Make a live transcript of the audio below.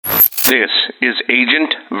This is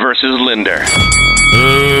Agent versus Lender.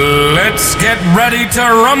 Let's get ready to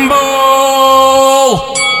rumble!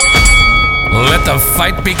 Let the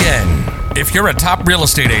fight begin. If you're a top real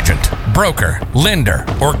estate agent, broker, lender,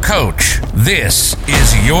 or coach, this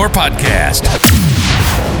is your podcast.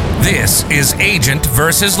 This is Agent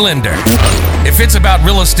versus Lender. If it's about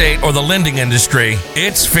real estate or the lending industry,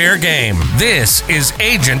 it's fair game. This is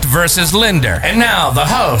Agent versus Lender. And now the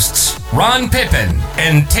hosts, Ron Pippin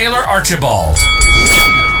and Taylor Archibald.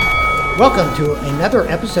 Welcome to another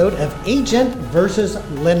episode of Agent versus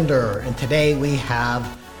Lender. And today we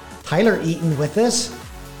have Tyler Eaton with us.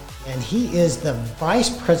 And he is the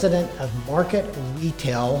Vice President of Market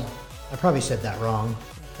Retail. I probably said that wrong.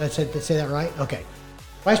 Did I say that right? Okay.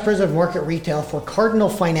 Vice President of Market Retail for Cardinal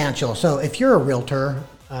Financial. So if you're a realtor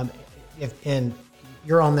and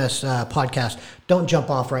you're on this podcast, don't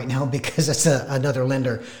jump off right now because it's another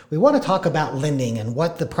lender. We want to talk about lending and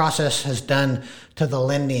what the process has done to the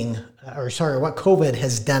lending, what COVID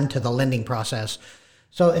has done to the lending process.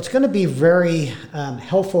 So it's going to be very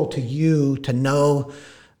helpful to you to know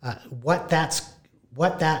what that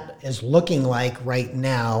is looking like right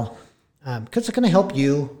now, because it's going to help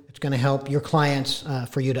you. It's going to help your clients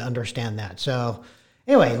for you to understand that. So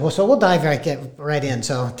anyway, so we'll dive right in.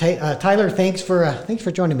 So Tyler, thanks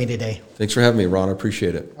for joining me today. Thanks for having me, Ron. I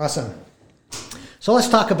appreciate it. Awesome. So let's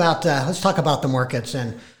talk about the markets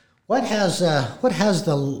and what has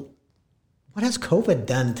COVID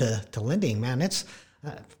done to lending, man. It's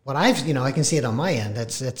what I can see it on my end.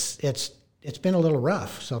 It's been a little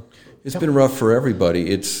rough. So it's been rough for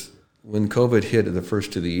everybody. It's when COVID hit at the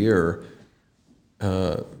first of the year.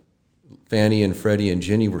 Fannie and Freddie and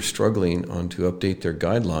Ginnie were struggling to update their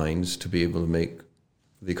guidelines to be able to make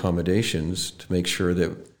the accommodations to make sure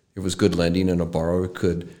that it was good lending and a borrower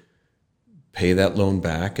could pay that loan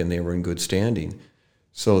back and they were in good standing.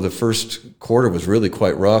 So the first quarter was really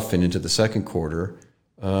quite rough, and into the second quarter,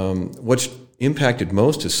 what's impacted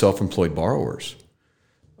most is self-employed borrowers.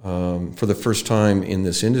 For the first time in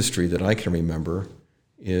this industry that I can remember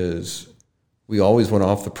is we always went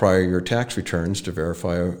off the prior year tax returns to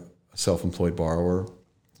verify a self-employed borrower,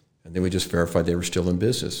 and then we just verified they were still in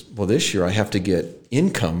business. Well, this year I have to get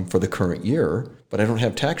income for the current year, but I don't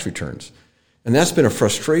have tax returns. And that's been a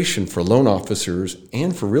frustration for loan officers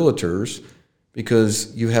and for realtors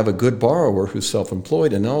because you have a good borrower who's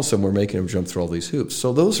self-employed, and all of a sudden we're making them jump through all these hoops.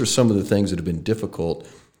 So those are some of the things that have been difficult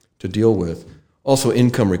to deal with. Also,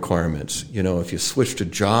 income requirements. If you switched a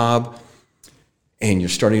job and you're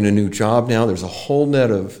starting a new job now, there's a whole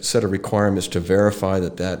set of requirements to verify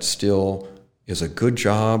that still is a good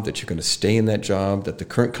job, that you're going to stay in that job, that the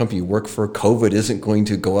current company you work for, COVID isn't going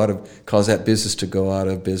to cause that business to go out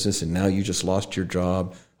of business, and now you just lost your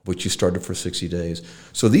job, which you started for 60 days.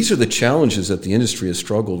 So these are the challenges that the industry has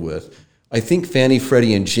struggled with. I think Fannie,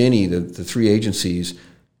 Freddie, and Ginnie, the three agencies,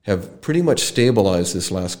 have pretty much stabilized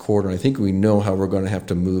this last quarter. I think we know how we're going to have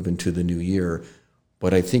to move into the new year,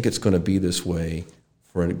 but I think it's going to be this way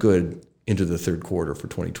for a good into the third quarter for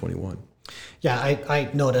 2021. Yeah, I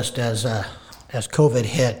noticed as COVID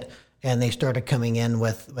hit and they started coming in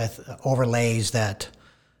with overlays that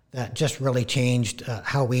just really changed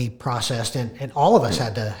how we processed, and all of us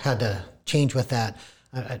had to change with that.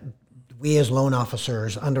 We as loan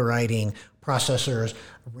officers, underwriting, processors,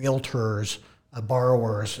 realtors,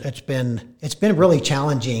 borrowers, it's been really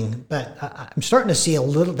challenging, but I'm starting to see a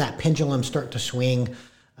little that pendulum start to swing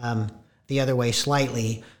the other way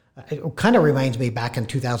slightly. It kind of reminds me back in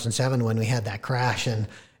 2007 when we had that crash, and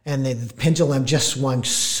the pendulum just swung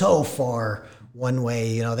so far one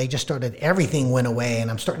way. They just started, everything went away, and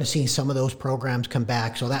I'm starting to see some of those programs come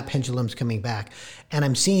back. So that pendulum's coming back, and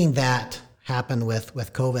I'm seeing that happen with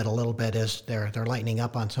COVID a little bit as they're lightening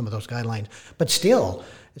up on some of those guidelines. But still,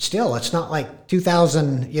 it's not like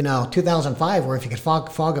 2005 where if you could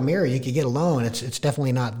fog a mirror, you could get a loan. It's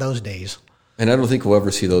definitely not those days. And I don't think we'll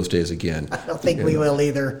ever see those days again. I don't think we will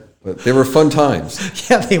either. But they were fun times.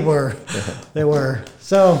 Yeah, they were. They were.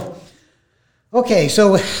 So, okay,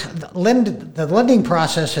 so the lending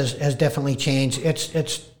process has definitely changed.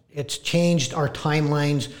 It's changed our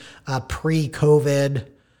timelines pre-COVID.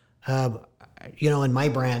 In my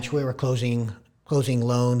branch, we were closing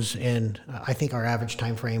loans, and I think our average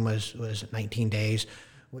time frame was 19 days.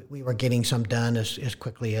 We were getting some done as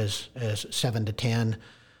quickly as 7 to 10.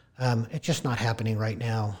 It's just not happening right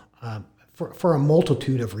now for a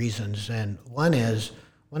multitude of reasons, and one is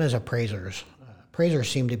appraisers. Appraisers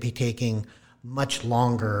seem to be taking much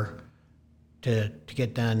longer to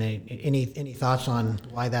get done. Any thoughts on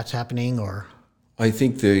why that's happening? Or I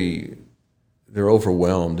think they're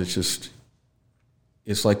overwhelmed. It's just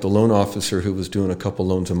it's like the loan officer who was doing a couple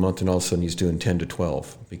loans a month and all of a sudden he's doing 10 to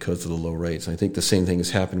 12 because of the low rates. And I think the same thing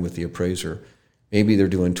has happened with the appraiser. Maybe they're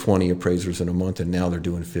doing 20 appraisers in a month and now they're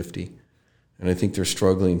doing 50. And I think they're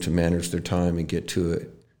struggling to manage their time and get to it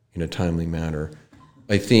in a timely manner.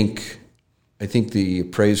 I think the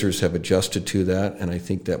appraisers have adjusted to that, and I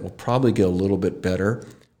think that will probably get a little bit better.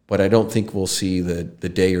 But I don't think we'll see the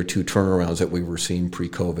day or two turnarounds that we were seeing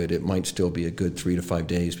pre-COVID. It might still be a good 3 to 5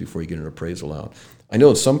 days before you get an appraisal out. I know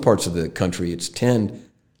in some parts of the country it's 10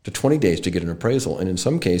 to 20 days to get an appraisal, and in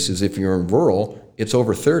some cases, if you're in rural, it's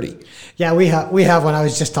over 30. Yeah, we have one. I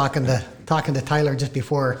was just talking to Tyler just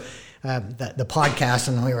before the podcast,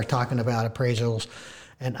 and we were talking about appraisals.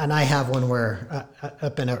 And I have one where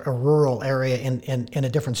up in a rural area in a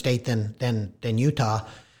different state than Utah,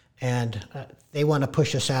 and they want to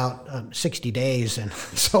push us out 60 days, and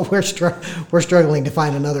so we're struggling to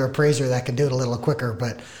find another appraiser that can do it a little quicker.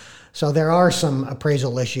 But so there are some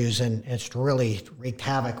appraisal issues, and it's really wreaked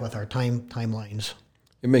havoc with our timelines.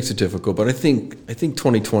 It makes it difficult, but I think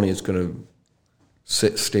 2020 is going to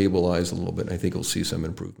stabilize a little bit. I think we'll see some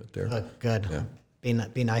improvement there. Good. Yeah.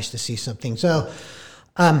 Be nice to see something. So,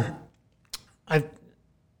 I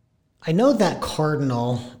know that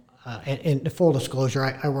Cardinal. In full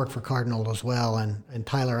disclosure, I work for Cardinal as well, and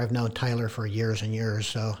Tyler, I've known Tyler for years and years,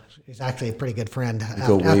 so he's actually a pretty good friend.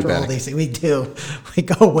 After all these things, we do. We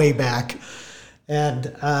go way back.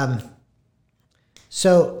 And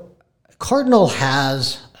so Cardinal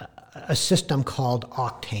has a system called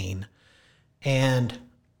Octane. And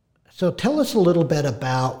so tell us a little bit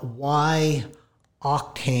about why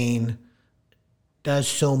Octane does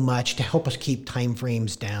so much to help us keep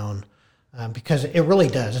timeframes down. Because it really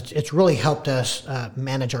does. It's really helped us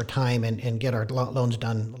manage our time and get our loans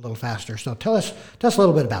done a little faster. So tell us a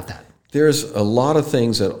little bit about that. There's a lot of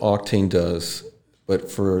things that Octane does, but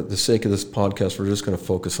for the sake of this podcast, we're just going to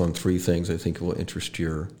focus on 3 things I think will interest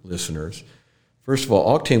your listeners. First of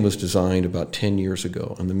all, Octane was designed about 10 years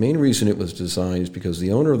ago, and the main reason it was designed is because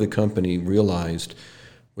the owner of the company realized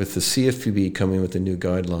with the CFPB coming with the new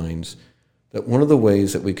guidelines that one of the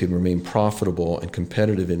ways that we could remain profitable and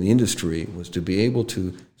competitive in the industry was to be able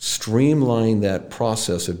to streamline that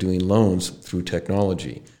process of doing loans through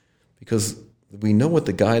technology, because we know what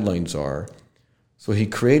the guidelines are. So he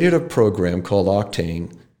created a program called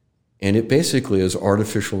Octane, and it basically is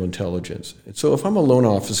artificial intelligence. And so if I'm a loan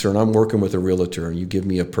officer and I'm working with a realtor and you give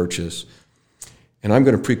me a purchase, and I'm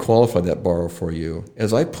going to pre-qualify that borrower for you,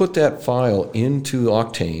 as I put that file into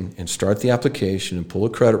Octane and start the application and pull a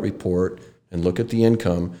credit report and look at the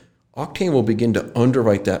income, Octane will begin to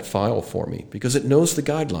underwrite that file for me because it knows the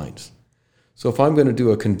guidelines. So if I'm going to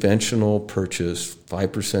do a conventional purchase,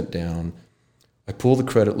 5% down, I pull the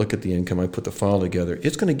credit, look at the income, I put the file together,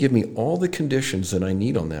 it's going to give me all the conditions that I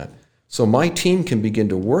need on that. So my team can begin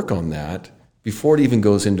to work on that before it even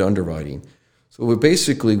goes into underwriting. So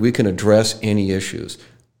we can address any issues.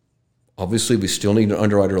 Obviously, we still need an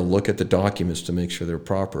underwriter to look at the documents to make sure they're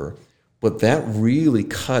proper. But that really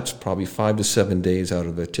cuts probably 5 to 7 days out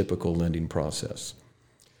of a typical lending process.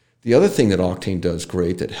 The other thing that Octane does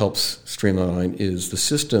great that helps streamline is the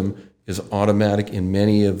system is automatic in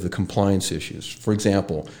many of the compliance issues. For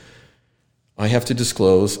example, I have to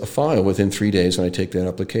disclose a file within 3 days when I take that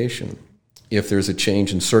application. If there's a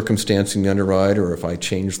change in circumstance in the underwriter or if I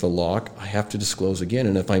change the lock, I have to disclose again.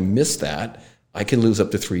 And if I miss that, I can lose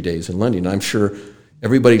up to 3 days in lending. I'm sure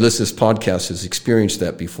everybody listening to this podcast has experienced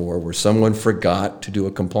that before, where someone forgot to do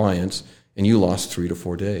a compliance and you lost 3 to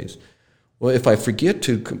 4 days. Well, if I forget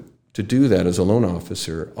to do that as a loan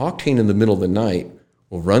officer, Octane in the middle of the night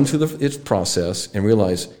will run through its process and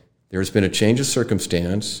realize there's been a change of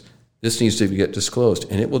circumstance, this needs to get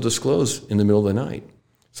disclosed, and it will disclose in the middle of the night.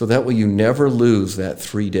 So that way you never lose that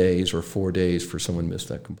 3 days or 4 days for someone missed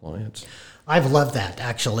that compliance. I've loved that,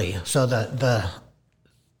 actually. So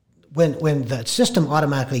when the system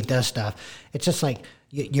automatically does stuff, it's just like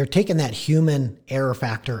you're taking that human error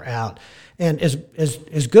factor out. And as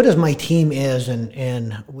good as my team is,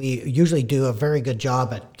 and we usually do a very good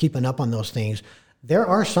job at keeping up on those things, there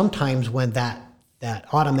are some times when that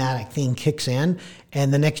automatic thing kicks in,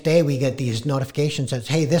 and the next day we get these notifications that,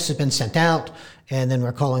 hey, this has been sent out, and then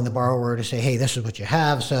we're calling the borrower to say, hey, this is what you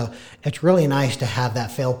have. So it's really nice to have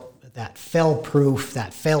that fail-proof,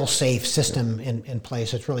 that fail-safe system in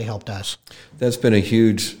place. It's really helped us. That's been a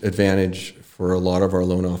huge advantage for a lot of our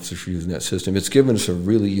loan officers using that system. It's given us a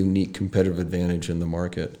really unique competitive advantage in the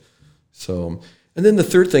market. So, and then the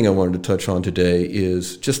third thing I wanted to touch on today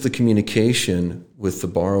is just the communication with the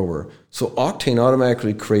borrower. So Octane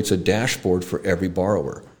automatically creates a dashboard for every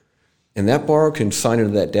borrower. And that borrower can sign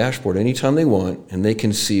into that dashboard anytime they want, and they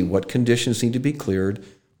can see what conditions need to be cleared,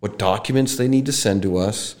 what documents they need to send to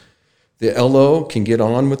us. The LO can get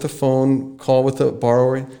on with the phone call with the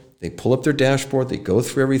borrower. They pull up their dashboard. They go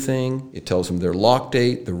through everything. It tells them their lock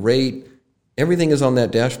date, the rate. Everything is on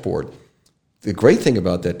that dashboard. The great thing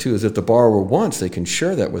about that, too, is if the borrower wants, they can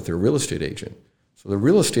share that with their real estate agent. So the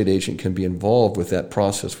real estate agent can be involved with that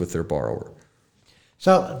process with their borrower.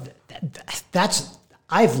 So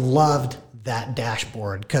I've loved that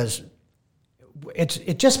dashboard because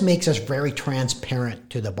it just makes us very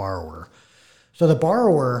transparent to the borrower. So the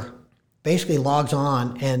borrower basically logs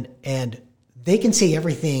on and they can see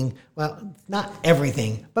everything. Well, not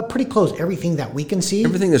everything, but pretty close everything that we can see.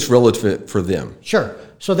 Everything that's relevant for them. Sure.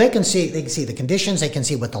 So they can see the conditions. They can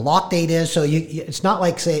see what the lock date is. So it's not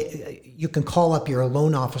like, say, you can call up your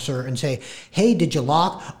loan officer and say, "Hey, did you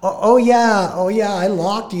lock?" Oh yeah, I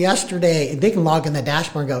locked yesterday. They can log in the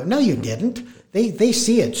dashboard and go, "No, you didn't." They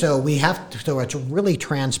see it. So so it's really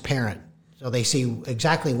transparent. So they see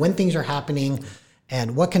exactly when things are happening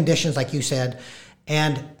and what conditions, like you said.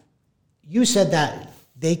 And you said that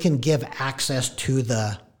they can give access to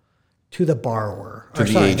the borrower.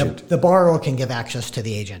 Agent. The borrower can give access to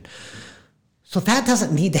the agent. So that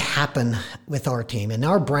doesn't need to happen with our team. In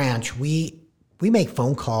our branch, we make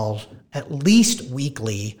phone calls at least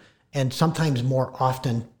weekly and sometimes more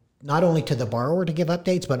often, not only to the borrower to give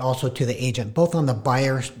updates, but also to the agent, both on the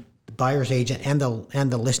buyer's agent and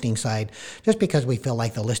the listing side, just because we feel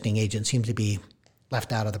like the listing agent seems to be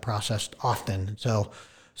left out of the process often. So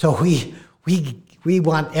we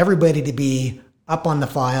want everybody to be up on the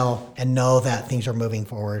file and know that things are moving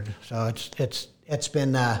forward. So it's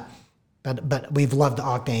been, but we've loved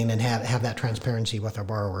Octane and have that transparency with our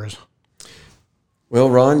borrowers. Well,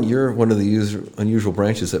 Ron, you're one of the unusual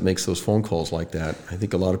branches that makes those phone calls like that. I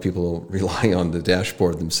think a lot of people rely on the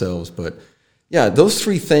dashboard themselves, but yeah, those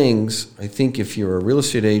three things, I think if you're a real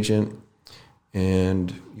estate agent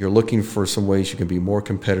and you're looking for some ways you can be more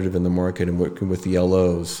competitive in the market and working with the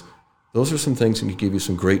LOs, those are some things that can give you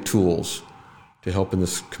some great tools to help in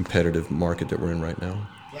this competitive market that we're in right now.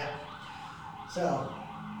 Yeah. So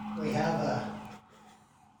we have an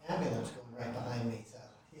ambulance going right behind me, so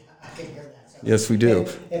yeah, I can hear that. So yes, we do.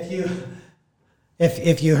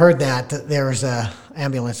 If you heard that, there was an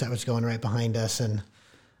ambulance that was going right behind us, and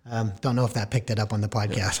don't know if that picked it up on the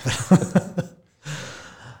podcast.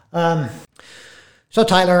 Yeah. So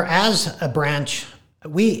Tyler, as a branch,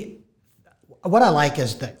 what I like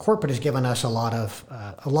is that corporate has given us a lot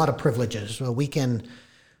of privileges. So we can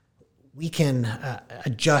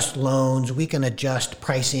adjust loans, we can adjust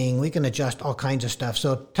pricing, we can adjust all kinds of stuff.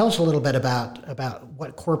 So tell us a little bit about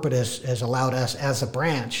what corporate has allowed us as a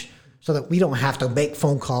branch, so that we don't have to make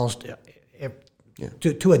phone calls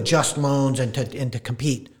to adjust loans and to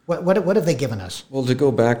compete. What have they given us? Well, to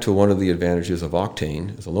go back to one of the advantages of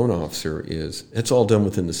Octane as a loan officer is it's all done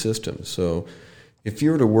within the system. So if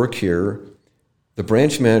you were to work here, the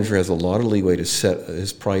branch manager has a lot of leeway to set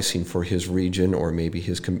his pricing for his region or maybe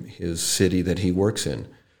his city that he works in.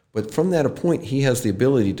 But from that point, he has the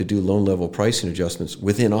ability to do loan level pricing adjustments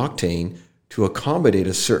within Octane to accommodate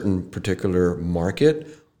a certain particular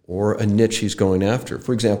market or a niche he's going after.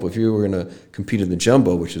 For example, if you were going to compete in the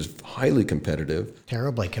jumbo, which is highly competitive.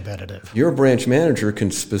 Terribly competitive. Your branch manager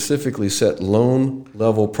can specifically set loan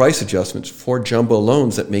level price adjustments for jumbo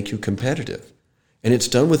loans that make you competitive. And it's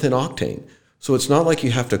done within Octane. So it's not like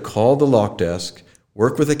you have to call the lock desk,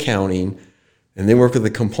 work with accounting, and then work with the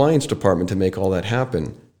compliance department to make all that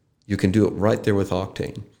happen. You can do it right there with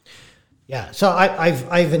Octane. Yeah, so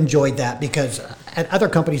I've enjoyed that, because at other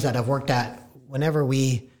companies that I've worked at, whenever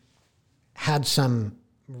we had some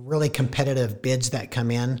really competitive bids that come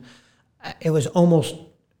in, it was almost,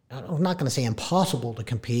 I'm not going to say impossible to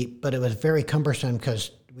compete, but it was very cumbersome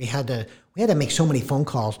because we had to make so many phone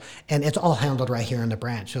calls, and it's all handled right here in the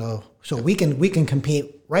branch. So we can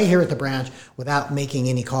compete right here at the branch without making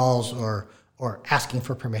any calls or asking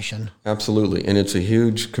for permission. Absolutely, and it's a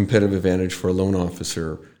huge competitive advantage for a loan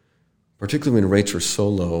officer, particularly when rates are so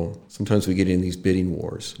low. Sometimes we get in these bidding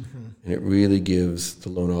wars, and it really gives the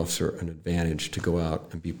loan officer an advantage to go out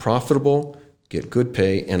and be profitable, get good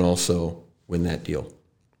pay, and also win that deal.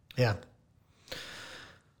 Yeah.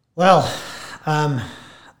 Well,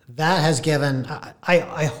 that has given,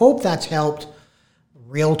 I hope that's helped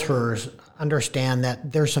realtors understand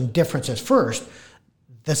that there's some differences. First,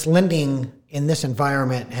 this lending in this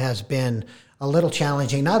environment has been a little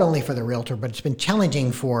challenging, not only for the realtor, but it's been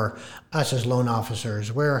challenging for us as loan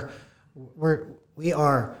officers, where we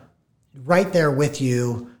are right there with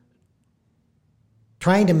you,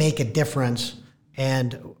 trying to make a difference,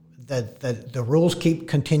 and the rules keep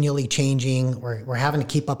continually changing. We're having to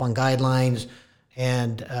keep up on guidelines,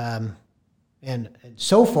 and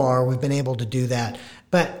so far we've been able to do that.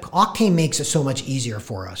 But Octane makes it so much easier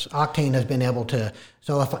for us. Octane has been able to.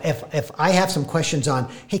 So if I have some questions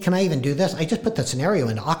on, hey, can I even do this? I just put the scenario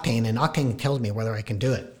into Octane, and Octane tells me whether I can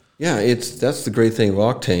do it. Yeah, that's the great thing of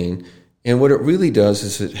Octane. And what it really does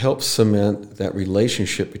is it helps cement that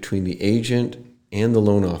relationship between the agent and the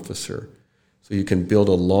loan officer. So you can build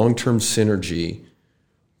a long-term synergy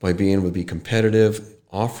by being able to be competitive,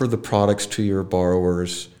 offer the products to your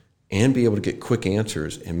borrowers, and be able to get quick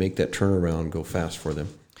answers and make that turnaround go fast for them.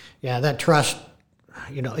 Yeah, that trust,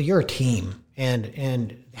 you're a team,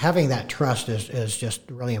 and having that trust is just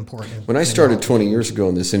really important. When I started 20 years ago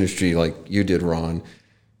in this industry, like you did, Ron,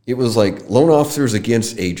 it was like loan officers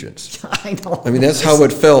against agents. I know. I mean, that's how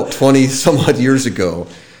it felt 20 some odd years ago.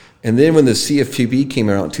 And then when the CFPB came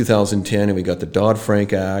out in 2010 and we got the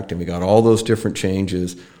Dodd-Frank Act and we got all those different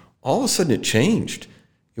changes, all of a sudden it changed.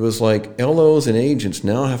 It was like LOs and agents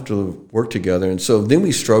now have to work together. And so then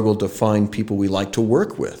we struggled to find people we like to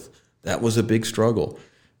work with. That was a big struggle.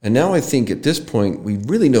 And now I think at this point, we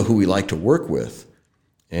really know who we like to work with.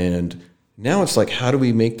 And now it's like, how do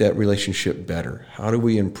we make that relationship better? How do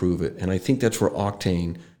we improve it? And I think that's where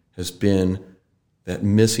Octane has been that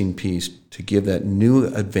missing piece to give that new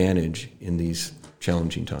advantage in these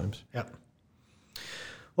challenging times. Yep.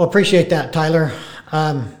 Well, appreciate that, Tyler.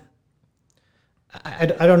 I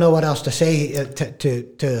don't know what else to say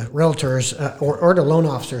to realtors or to loan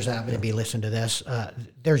officers that happen to be listening to this.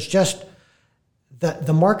 There's just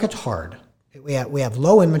the market's hard. We have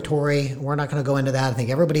low inventory. We're not going to go into that. I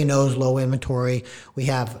think everybody knows low inventory. We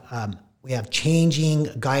have changing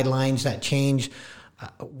guidelines that change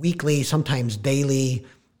weekly, sometimes daily.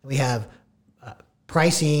 We have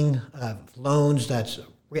pricing of loans that's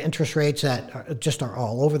interest rates that are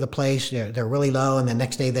all over the place. They're really low, and the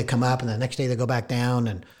next day they come up, and the next day they go back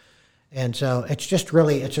down, and so it's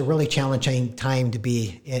a really challenging time to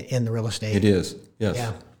be in the real estate. It is, yes.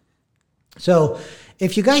 Yeah. So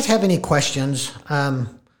if you guys have any questions, I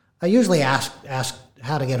usually ask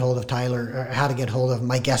how to get hold of Tyler or how to get hold of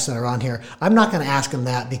my guests that are on here. I'm not going to ask them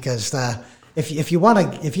that because if you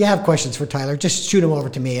have questions for Tyler, just shoot them over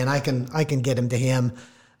to me and I can get them to him.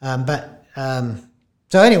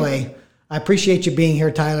 So anyway, I appreciate you being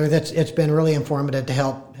here, Tyler. It's been really informative to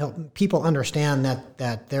help people understand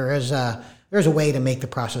that there's a way to make the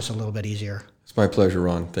process a little bit easier. It's my pleasure,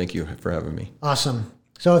 Ron. Thank you for having me. Awesome.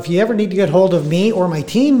 So if you ever need to get hold of me or my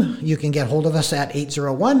team, you can get hold of us at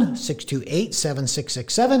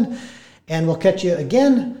 801-628-7667. And we'll catch you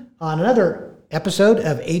again on another episode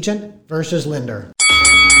of Agent versus Lender.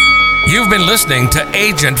 You've been listening to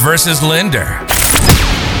Agent versus Lender.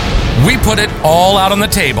 We put it all out on the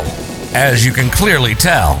table, as you can clearly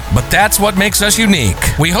tell, but that's what makes us unique.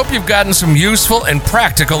 We hope you've gotten some useful and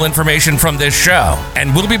practical information from this show,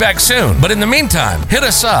 and we'll be back soon. But in the meantime, hit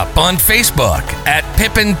us up on Facebook at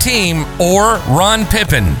Pippin Team or Ron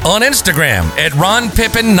Pippin, on Instagram at Ron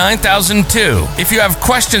Pippin 9002. If you have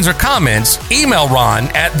questions or comments, email Ron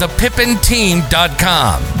at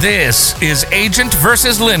thepippinteam.com. This is Agent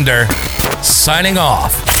versus Lender, signing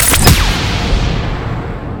off.